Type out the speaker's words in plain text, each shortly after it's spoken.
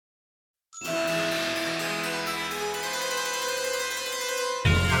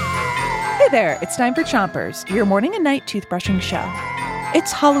Hey there, it's time for Chompers, your morning and night toothbrushing show.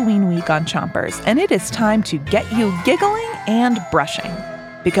 It's Halloween week on Chompers, and it is time to get you giggling and brushing,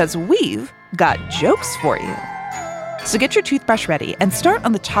 because we've got jokes for you. So get your toothbrush ready and start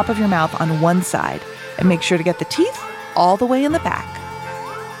on the top of your mouth on one side, and make sure to get the teeth all the way in the back.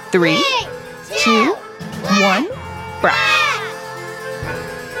 3, 2, 1, brush.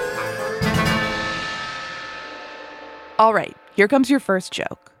 All right, here comes your first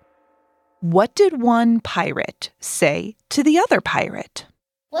joke. What did one pirate say to the other pirate?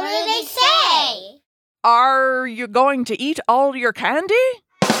 What did they say? Are you going to eat all your candy?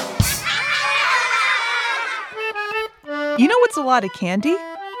 You know what's a lot of candy?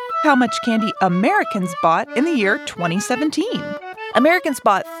 How much candy Americans bought in the year 2017. Americans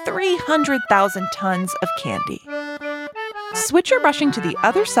bought 300,000 tons of candy. Switch your brushing to the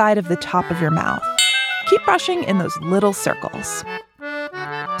other side of the top of your mouth. Keep brushing in those little circles.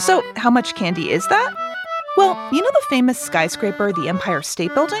 So, how much candy is that? Well, you know the famous skyscraper, the Empire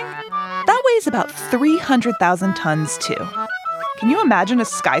State Building? That weighs about 300,000 tons, too. Can you imagine a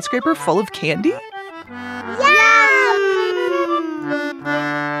skyscraper full of candy?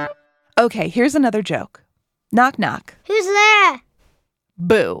 Yum! Okay, here's another joke. Knock, knock. Who's there?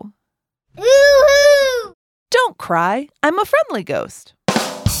 Boo. Ooh-hoo! Don't cry. I'm a friendly ghost.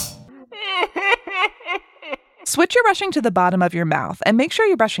 Switch your brushing to the bottom of your mouth and make sure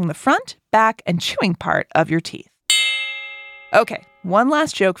you're brushing the front, back, and chewing part of your teeth. Okay, one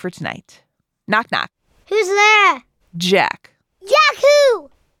last joke for tonight. Knock, knock. Who's there? Jack. Jack who?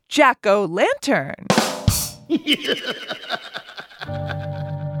 Jack-o'-lantern.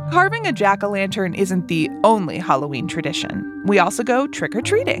 Carving a jack-o'-lantern isn't the only Halloween tradition. We also go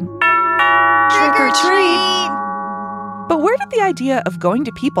trick-or-treating. Trick or treat! But where did the idea of going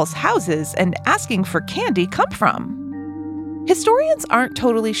to people's houses and asking for candy come from? Historians aren't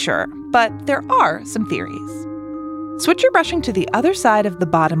totally sure, but there are some theories. Switch your brushing to the other side of the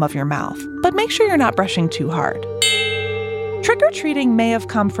bottom of your mouth, but make sure you're not brushing too hard. Trick-or-treating may have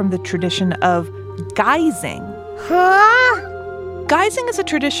come from the tradition of guising. Huh? Guising is a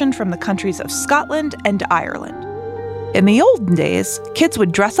tradition from the countries of Scotland and Ireland. In the olden days, kids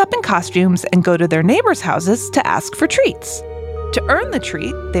would dress up in costumes and go to their neighbors' houses to ask for treats. To earn the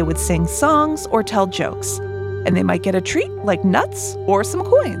treat, they would sing songs or tell jokes, and they might get a treat like nuts or some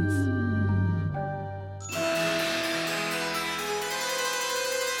coins.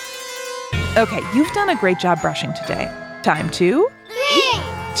 Okay, you've done a great job brushing today. Time to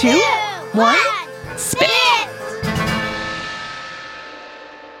 3, 2, 1, spit!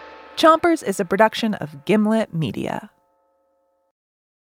 Chompers is a production of Gimlet Media.